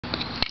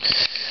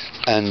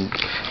And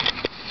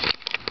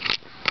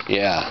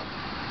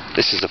yeah,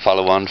 this is the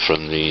follow-on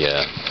from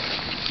the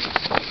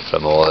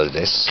from all of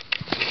this.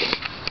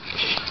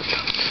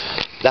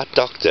 That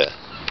doctor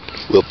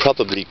will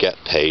probably get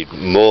paid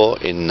more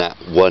in that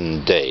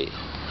one day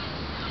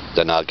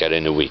than I'll get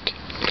in a week.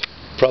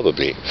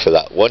 Probably for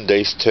that one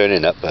day's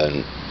turning up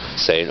and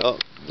saying, oh,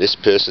 this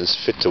person's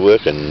fit to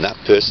work and that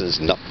person's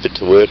not fit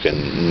to work,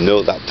 and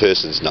no, that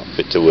person's not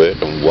fit to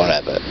work, and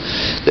whatever.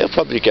 They'll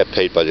probably get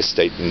paid by the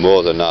state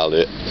more than I'll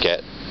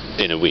get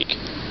in a week.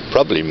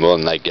 Probably more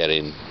than I get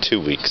in 2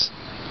 weeks,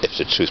 if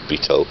the truth be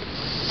told.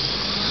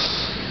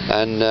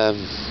 And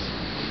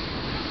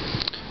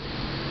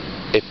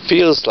it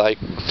feels like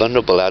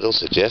vulnerable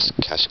adults are just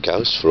cash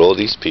cows for all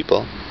these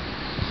people.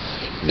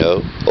 You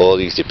know, all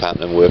these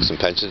department works and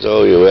pensions.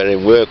 Oh, you're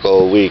in work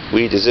all week.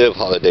 We deserve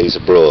holidays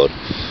abroad,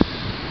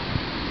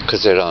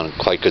 because they're on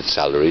quite good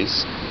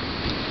salaries.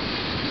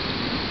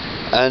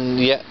 And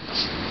yet,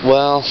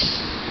 well,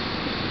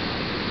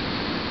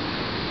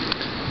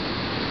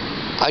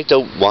 I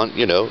don't want,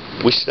 you know,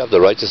 we should have the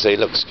right to say,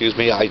 look, excuse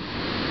me, I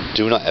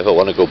do not ever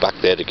want to go back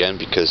there again,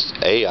 because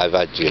A, I've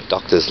had your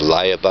doctors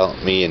lie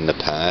about me in the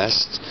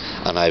past,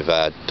 and I've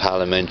had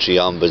parliamentary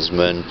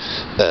ombudsmen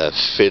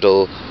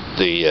fiddle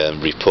the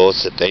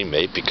reports that they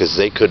made, because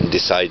they couldn't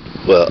decide,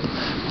 well,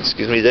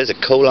 excuse me, there's a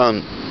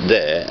colon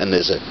there and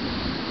there's a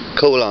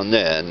colon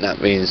there, and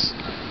that means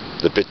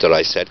the bit that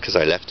I said, because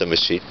I left them a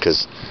sheet,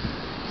 because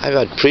I've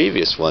had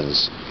previous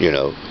ones, you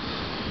know,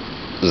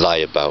 lie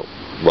about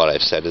what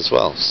I've said as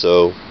well.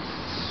 So,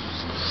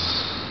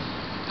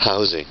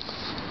 housing.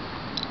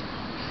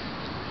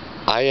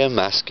 I am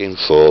asking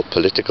for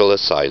political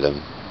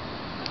asylum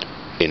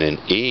in an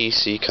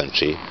EEC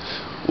country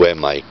where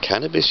my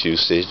cannabis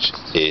usage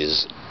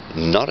is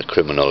not a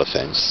criminal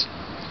offence,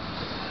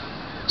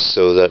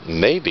 so that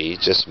maybe,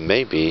 just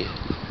maybe,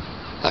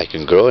 I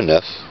can grow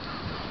enough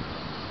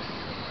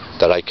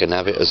that I can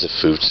have it as a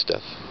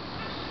foodstuff,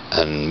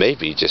 and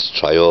maybe just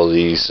try all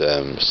these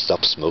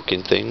stop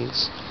smoking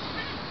things.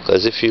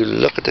 Because if you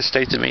look at the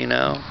state of me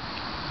now,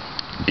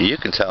 you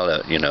can tell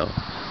that, you know,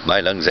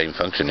 my lungs ain't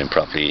functioning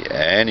properly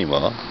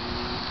anymore.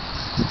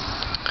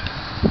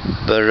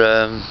 But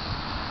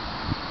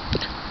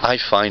I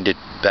find it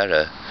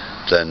better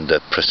than the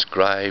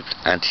prescribed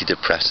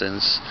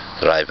antidepressants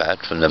that I've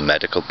had from the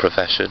medical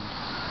profession.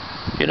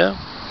 You know,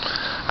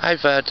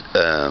 I've had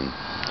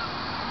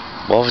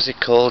what was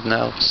it called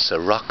now?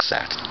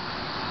 Seroxat.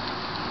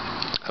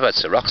 I've had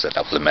Seroxat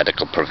out of the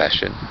medical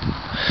profession,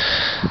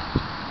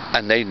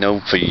 and they know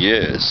for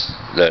years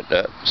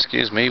that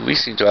excuse me, we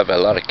seem to have a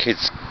lot of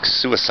kids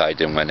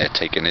suiciding when they're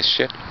taking this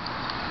shit,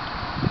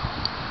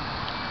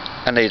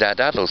 and they'd had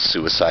adults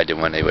suiciding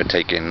when they were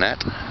taking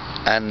that,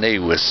 and they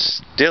were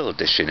still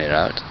dishing it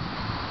out.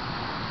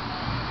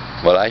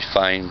 Well, I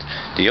find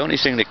the only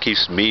thing that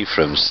keeps me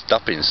from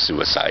stopping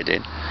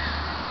suiciding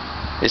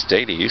is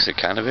daily use of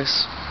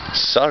cannabis.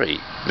 Sorry,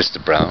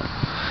 Mr. Brown.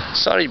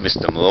 Sorry,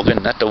 Mr.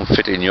 Morgan, that don't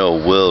fit in your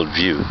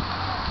worldview.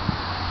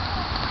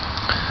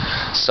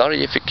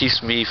 Sorry if it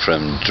keeps me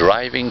from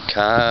driving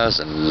cars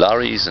and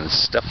lorries and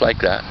stuff like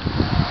that,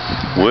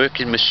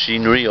 working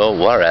machinery or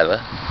whatever.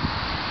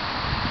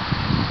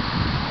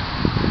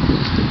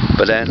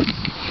 But then,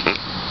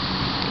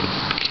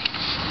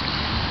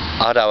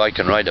 odd how I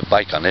can ride a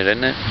bike on it,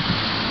 isn't it?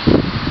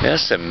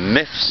 There's some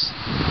myths.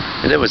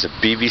 There was a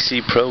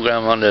BBC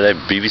program on there,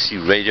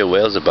 BBC Radio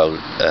Wales, about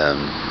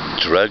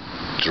drug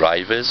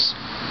drivers.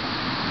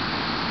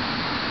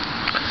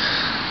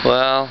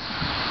 Well,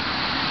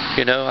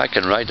 you know, I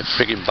can ride a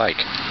friggin'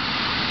 bike.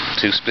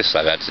 2 spliffs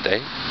I've had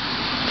today.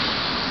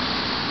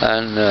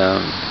 And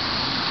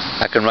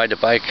I can ride a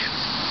bike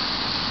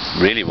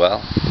really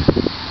well.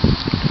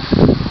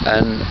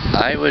 And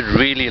I would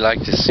really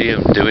like to see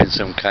him doing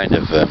some kind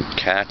of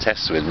car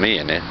test with me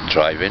in it,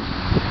 driving.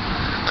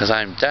 Because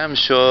I'm damn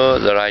sure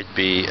that I'd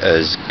be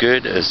as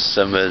good as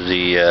some of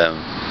the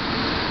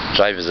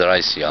drivers that I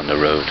see on the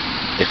road,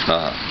 if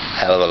not a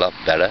hell of a lot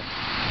better.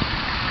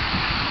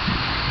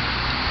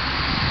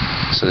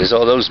 So there's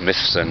all those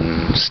myths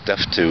and stuff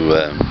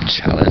to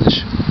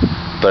challenge.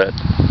 But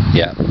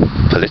yeah,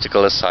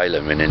 political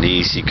asylum in an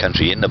EEC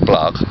country. In the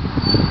blog,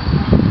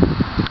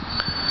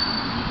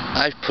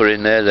 I've put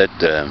in there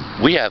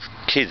that we have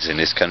kids in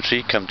this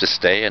country come to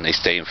stay, and they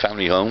stay in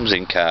family homes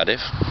in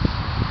Cardiff,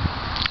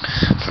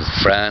 from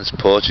France,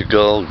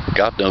 Portugal,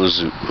 God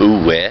knows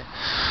who, where.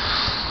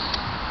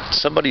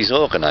 Somebody's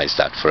organised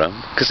that for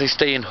them, because they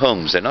stay in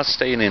homes. They're not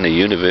staying in a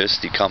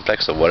university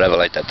complex or whatever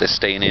like that. They're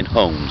staying in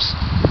homes.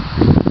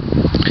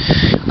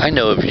 I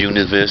know of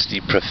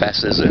university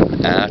professors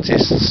and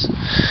artists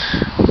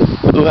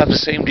who have the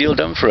same deal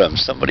done for them.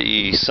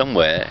 Somebody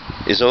somewhere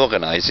is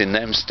organising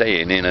them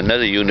staying in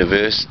another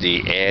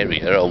university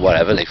area or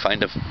whatever. They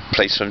find a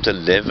place for them to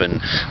live,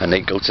 and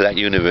they go to that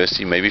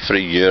university maybe for a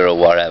year or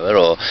whatever,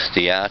 or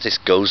the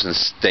artist goes and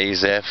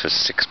stays there for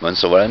 6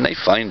 months or whatever, and they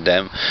find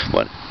them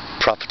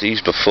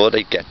properties before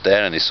they get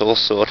there, and it's all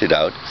sorted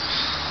out.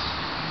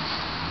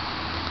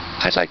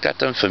 I'd like that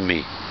done for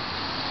me.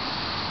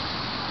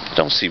 I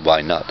don't see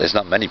why not. There's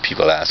not many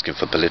people asking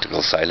for political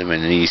asylum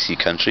in an EC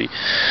country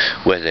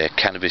where their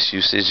cannabis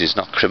usage is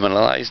not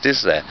criminalized,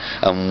 is there?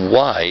 And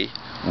why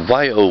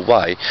oh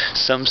why,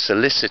 some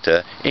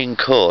solicitor in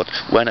court,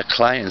 when a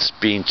client's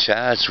being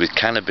charged with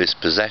cannabis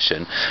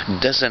possession,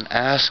 doesn't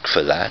ask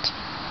for that?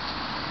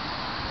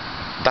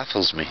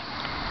 Baffles me.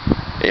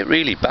 It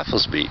really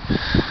baffles me.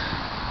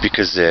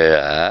 Because there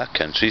are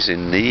countries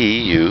in the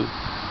EU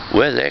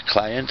where their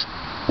client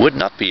would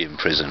not be in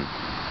prison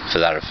for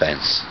that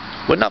offence,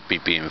 would not be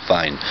being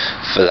fined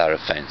for that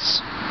offence,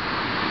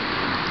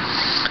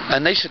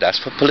 and they should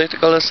ask for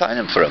political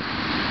asylum for him.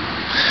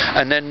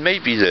 And then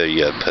maybe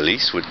the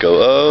police would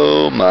go,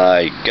 oh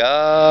my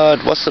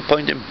God, what's the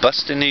point in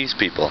busting these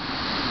people?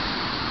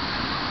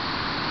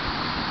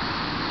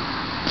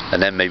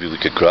 And then maybe we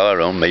could grow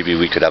our own, maybe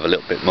we could have a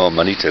little bit more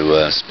money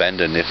to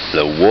spend, and if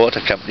the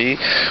water company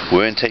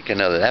weren't taking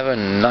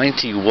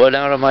 $11.91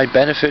 out of my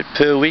benefit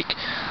per week,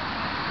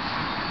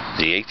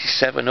 the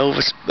 87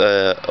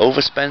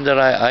 overspend that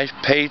I've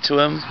paid to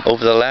them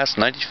over the last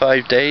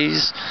 95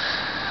 days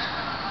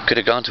could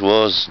have gone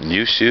towards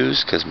new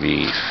shoes, because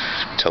my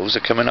toes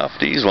are coming off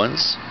these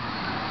ones.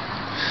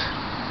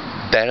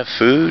 Better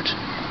food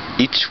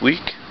each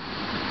week.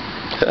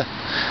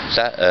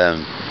 That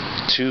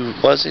two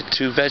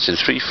veg and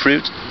 3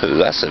 fruit? Oh,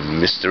 that's a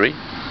mystery.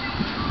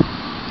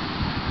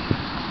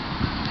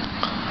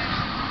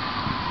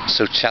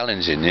 So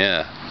challenging,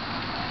 yeah.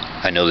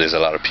 I know there's a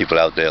lot of people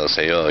out there who'll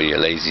say, oh, you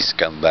lazy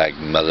scumbag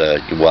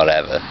mother,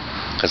 whatever,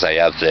 because I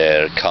have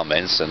their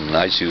comments and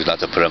I choose not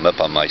to put them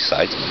up on my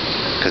site,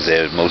 because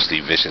they're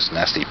mostly vicious,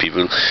 nasty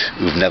people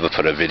who've never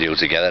put a video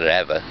together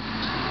ever,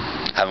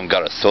 haven't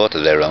got a thought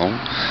of their own,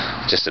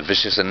 just a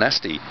vicious and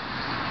nasty.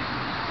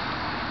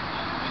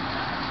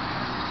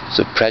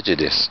 So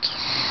prejudiced,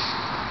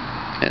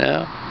 you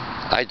know.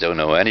 I don't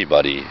know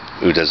anybody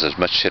who does as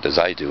much shit as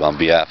I do on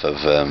behalf of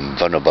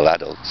vulnerable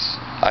adults.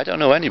 I don't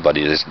know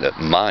anybody that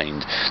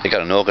Mind. They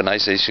got an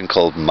organisation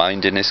called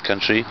Mind in this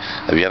country.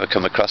 Have you ever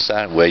come across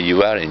that where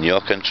you are in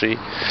your country?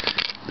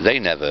 They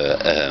never,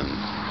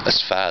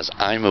 as far as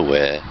I'm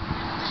aware,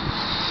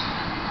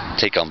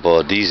 take on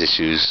board these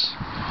issues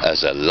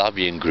as a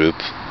lobbying group,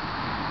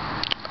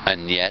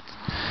 and yet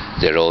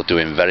they're all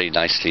doing very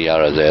nicely out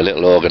of their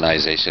little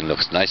organisation.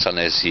 Looks nice on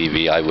their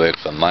CV. I worked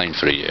for Mind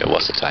for a year.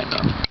 What's the time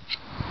now?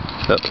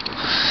 Oh,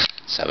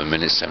 7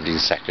 minutes 17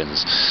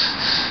 seconds.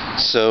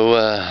 So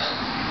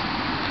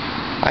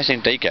I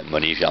think they get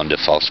money under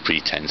false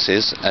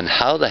pretenses, and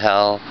how the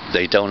hell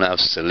they don't have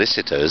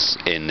solicitors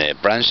in their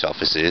branch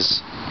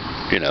offices,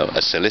 you know,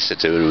 a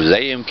solicitor who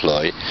they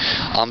employ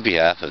on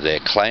behalf of their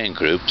client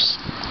groups,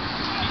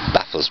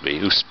 baffles me,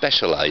 who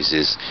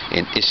specialises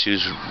in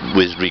issues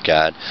with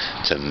regard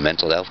to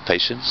mental health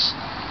patients.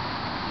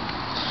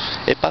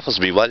 It baffles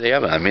me why they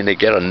haven't. I mean, they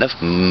get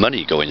enough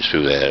money going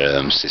through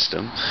their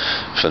system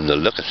from the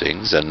look of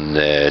things, and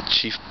their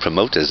chief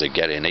promoters are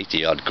getting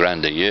 80-odd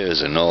grand a year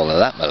and all of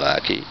that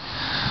malarkey.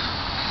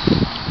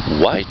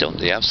 Why don't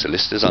they have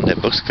solicitors on their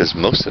books? Because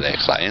most of their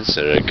clients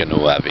are going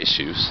to have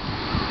issues,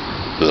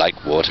 like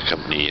water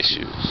company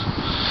issues.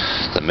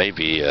 That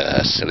maybe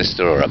a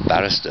solicitor or a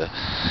barrister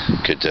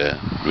could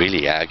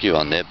really argue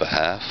on their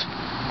behalf.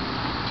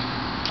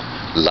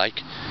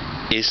 Like,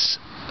 is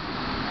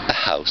a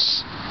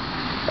house,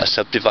 a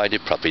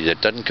subdivided property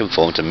that doesn't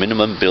conform to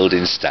minimum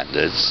building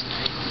standards,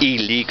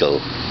 illegal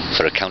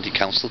for a county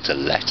council to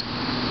let?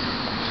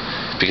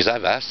 Because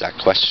I've asked that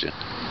question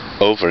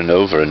over and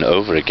over and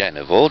over again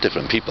of all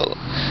different people,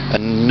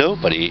 and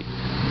nobody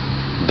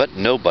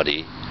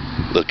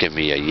will give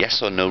me a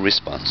yes or no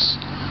response.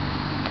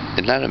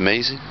 Isn't that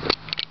amazing?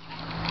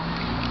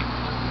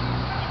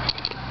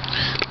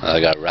 I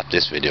gotta wrap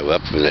this video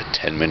up with a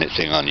 10-minute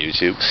thing on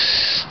YouTube.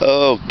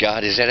 Oh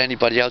God, is there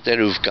anybody out there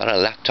who've got a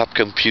laptop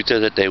computer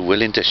that they're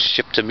willing to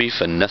ship to me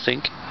for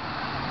nothing,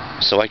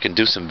 so I can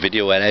do some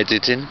video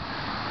editing?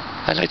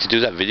 I'd like to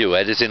do that video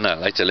editing. I'd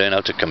like to learn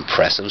how to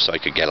compress them so I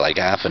could get like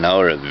half an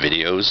hour of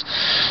videos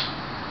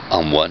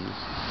on one,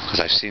 because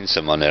I've seen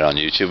some on there on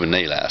YouTube and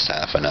they last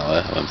half an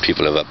hour when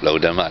people have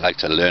uploaded them. I'd like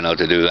to learn how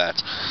to do that,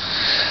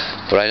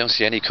 but I don't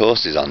see any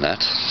courses on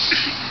that.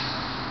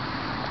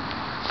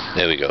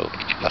 There we go.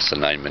 That's the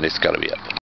 9 minutes. Gotta be up.